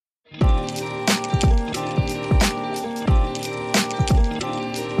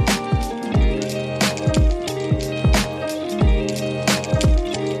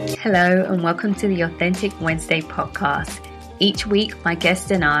Hello and welcome to the Authentic Wednesday podcast. Each week, my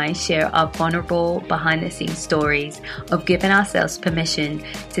guest and I share our vulnerable behind-the-scenes stories of giving ourselves permission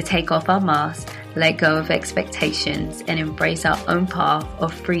to take off our masks, let go of expectations, and embrace our own path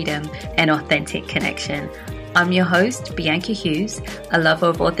of freedom and authentic connection. I'm your host, Bianca Hughes, a lover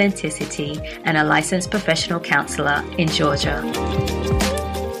of authenticity and a licensed professional counselor in Georgia.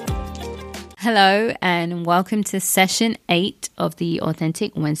 Hello and welcome to session 8 of the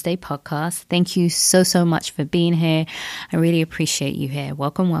Authentic Wednesday podcast. Thank you so much for being here. I really appreciate you here.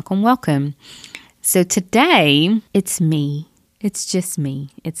 Welcome. So today, it's me. It's just me.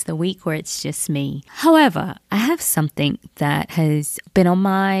 It's the week where it's just me. However, I have something that has been on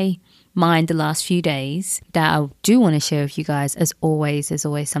my mind the last few days that I do want to share with you guys. As always, there's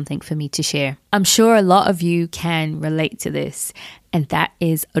always something for me to share. I'm sure a lot of you can relate to this, and that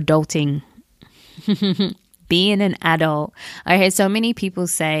is adulting. Being an adult. I hear so many people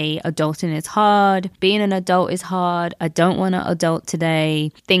say adulting is hard. Being an adult is hard. I don't want to adult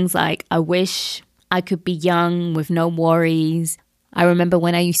today. Things like, I wish I could be young with no worries. I remember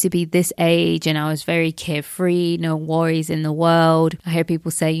when I used to be this age and I was very carefree, no worries in the world. I hear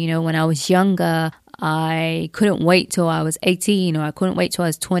people say, when I was younger, I couldn't wait till I was 18, or I couldn't wait till I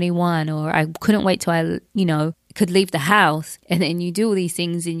was 21, or I couldn't wait till I, could leave the house. And then you do all these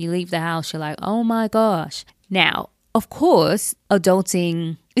things and you leave the house, you're like, oh my gosh. Now, of course,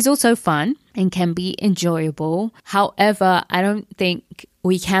 adulting is also fun and can be enjoyable. However, I don't think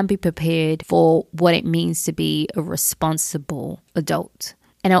we can be prepared for what it means to be a responsible adult.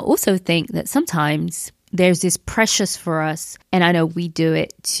 And I also think that sometimes there's this pressures for us, and I know we do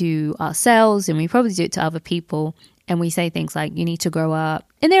it to ourselves and we probably do it to other people. And we say things like, you need to grow up.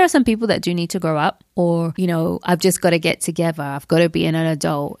 And there are some people that do need to grow up, or, I've just got to get together. I've got to be an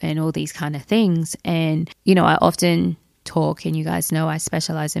adult and all these kind of things. And, I often talk, and you guys know I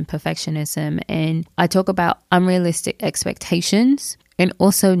specialize in perfectionism, and I talk about unrealistic expectations and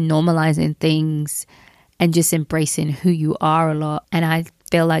also normalizing things and just embracing who you are a lot. And I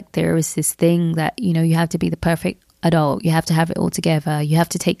feel like there is this thing that, you have to be the perfect adult. You have to have it all together. You have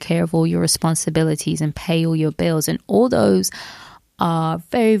to take care of all your responsibilities and pay all your bills. And all those are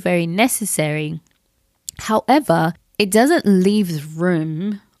very, very necessary. However, it doesn't leave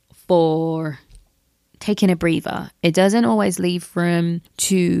room for taking a breather. It doesn't always leave room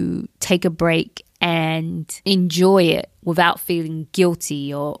to take a break and enjoy it without feeling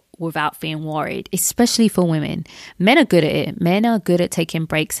guilty or without feeling worried, especially for women. Men are good at it. Men are good at taking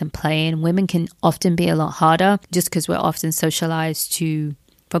breaks and playing. Women can often be a lot harder just because we're often socialized to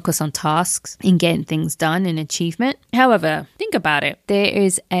focus on tasks and getting things done and achievement. However, think about it. There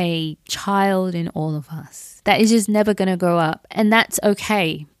is a child in all of us that is just never going to grow up. And that's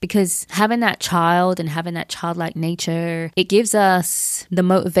okay, because having that child and having that childlike nature, it gives us the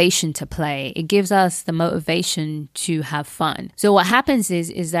motivation to play. It gives us the motivation to have fun. So what happens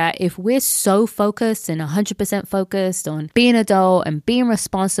is that if we're so focused and 100% focused on being adult and being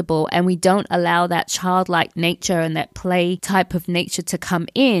responsible, and we don't allow that childlike nature and that play type of nature to come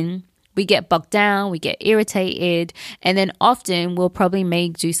in, we get bogged down, we get irritated, and then often we'll probably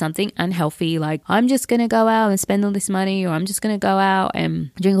do something unhealthy, like I'm just going to go out and spend all this money, or I'm just going to go out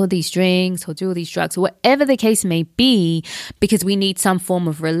and drink all these drinks or do all these drugs, or whatever the case may be, because we need some form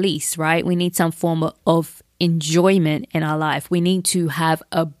of release, right? We need some form of enjoyment in our life. We need to have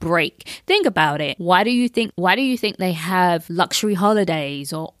a break. Think about it. Why do you think they have luxury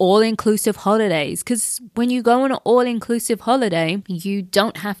holidays or all-inclusive holidays? Because when you go on an all-inclusive holiday, you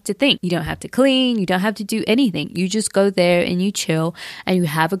don't have to think. You don't have to clean. You don't have to do anything. You just go there and you chill and you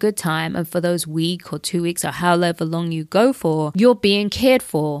have a good time. And for those week or 2 weeks or however long you go for, you're being cared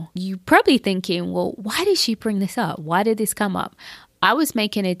for. You're probably thinking, well, why did she bring this up? Why did this come up? I was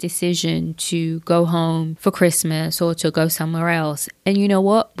making a decision to go home for Christmas or to go somewhere else. And you know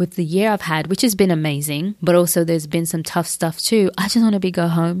what? With the year I've had, which has been amazing, but also there's been some tough stuff too. I just want to go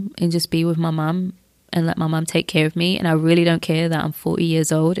home and just be with my mum and let my mum take care of me. And I really don't care that I'm 40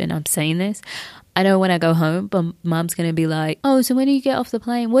 years old and I'm saying this. I know when I go home, but mum's going to be like, oh, so when do you get off the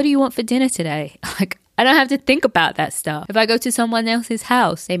plane? What do you want for dinner today? I don't have to think about that stuff. If I go to someone else's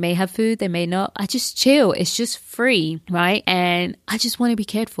house, they may have food, they may not. I just chill. It's just free, right? And I just want to be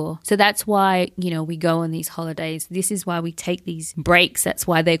cared for. So that's why, we go on these holidays. This is why we take these breaks. That's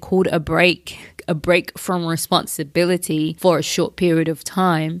why they're called a break from responsibility for a short period of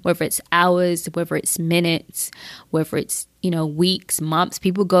time, whether it's hours, whether it's minutes, whether it's weeks, months.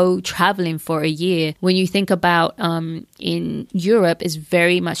 People go traveling for a year. When you think about in Europe, it's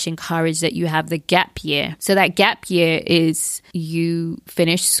very much encouraged that you have the gap year. So that gap year is you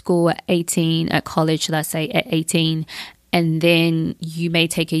finish school at 18, at college, let's say at 18, and then you may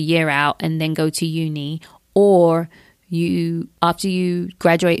take a year out and then go to uni, or after you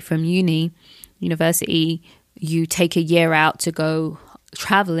graduate from university, you take a year out to go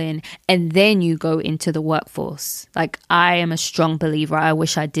traveling, and then you go into the workforce. Like, I am a strong believer, I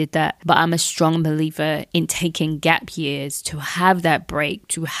wish I did that, but I'm a strong believer in taking gap years to have that break,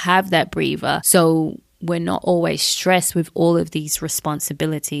 to have that breather, so we're not always stressed with all of these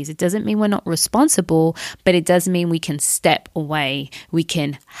responsibilities. It doesn't mean we're not responsible, but it does mean we can step away. We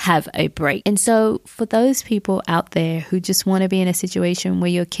can have a break. And so for those people out there who just want to be in a situation where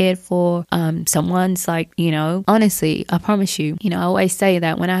you're cared for, someone's like, honestly, I promise you, I always say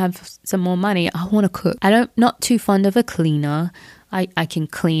that when I have some more money, I want to cook. Not too fond of a cleaner. I can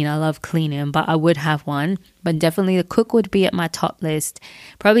clean. I love cleaning, but I would have one. But definitely the cook would be at my top list.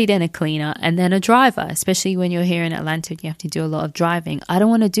 Probably then a cleaner and then a driver, especially when you're here in Atlanta and you have to do a lot of driving. I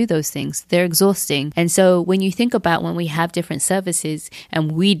don't want to do those things. They're exhausting. And so when you think about when we have different services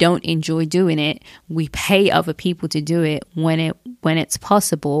and we don't enjoy doing it, we pay other people to do it when it's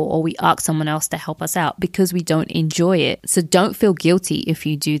possible, or we ask someone else to help us out because we don't enjoy it. So don't feel guilty if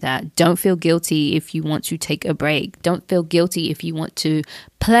you do that. Don't feel guilty if you want to take a break. Don't feel guilty if you want to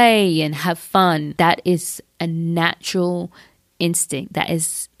play and have fun. That is a natural instinct that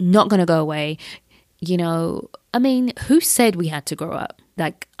is not going to go away. Who said we had to grow up?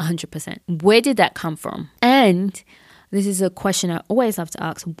 Like 100%. Where did that come from? And this is a question I always love to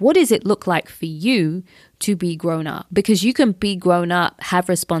ask. What does it look like for you to be grown up? Because you can be grown up, have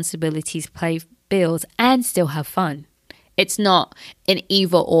responsibilities, pay bills, and still have fun. It's not an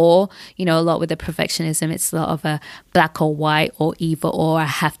either or, a lot with the perfectionism. It's a lot of a black or white or either or, I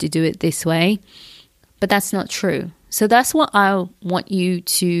have to do it this way. But that's not true. So that's what I want you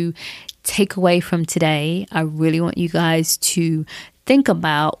to take away from today. I really want you guys to think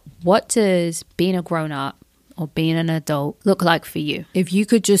about, what does being a grown-up or being an adult look like for you? If you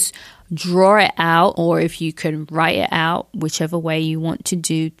could just draw it out, or if you can write it out, whichever way you want to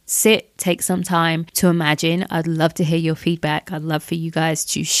do, take some time to imagine. I'd love to hear your feedback. I'd love for you guys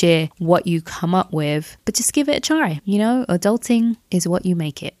to share what you come up with, but just give it a try. Adulting is what you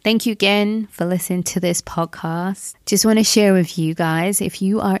make it. Thank you again for listening to this podcast. Just want to share with you guys, if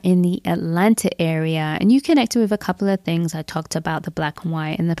you are in the Atlanta area and you connected with a couple of things, I talked about the black and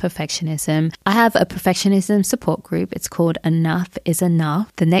white and the perfectionism. I have a perfectionism support group. It's called Enough is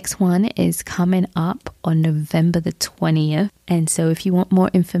Enough. The next one is coming up on November the 20th. And so if you want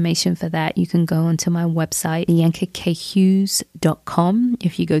more information for that, you can go onto my website, biancakahughes.com.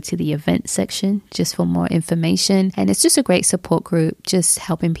 If you go to the event section, just for more information. And it's just a great support group, just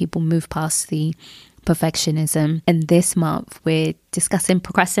helping people move past the perfectionism. And this month we're discussing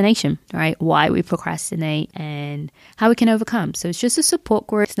procrastination, right? Why we procrastinate and how we can overcome. So it's just a support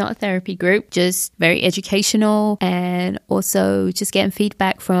group. It's not a therapy group, just very educational, and also just getting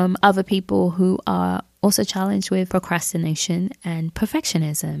feedback from other people who are also challenged with procrastination and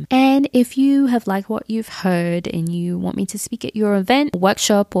perfectionism. And if you have liked what you've heard and you want me to speak at your event,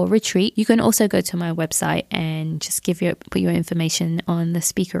 workshop, or retreat, you can also go to my website and just put your information on the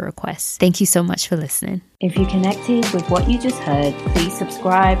speaker request. Thank you so much for listening. If you connected with what you just heard, please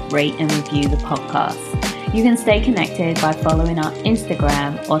subscribe, rate, and review the podcast. You can stay connected by following our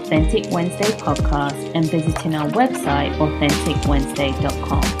Instagram, Authentic Wednesday Podcast, and visiting our website,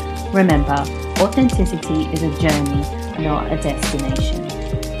 AuthenticWednesday.com. Remember, authenticity is a journey, not a destination.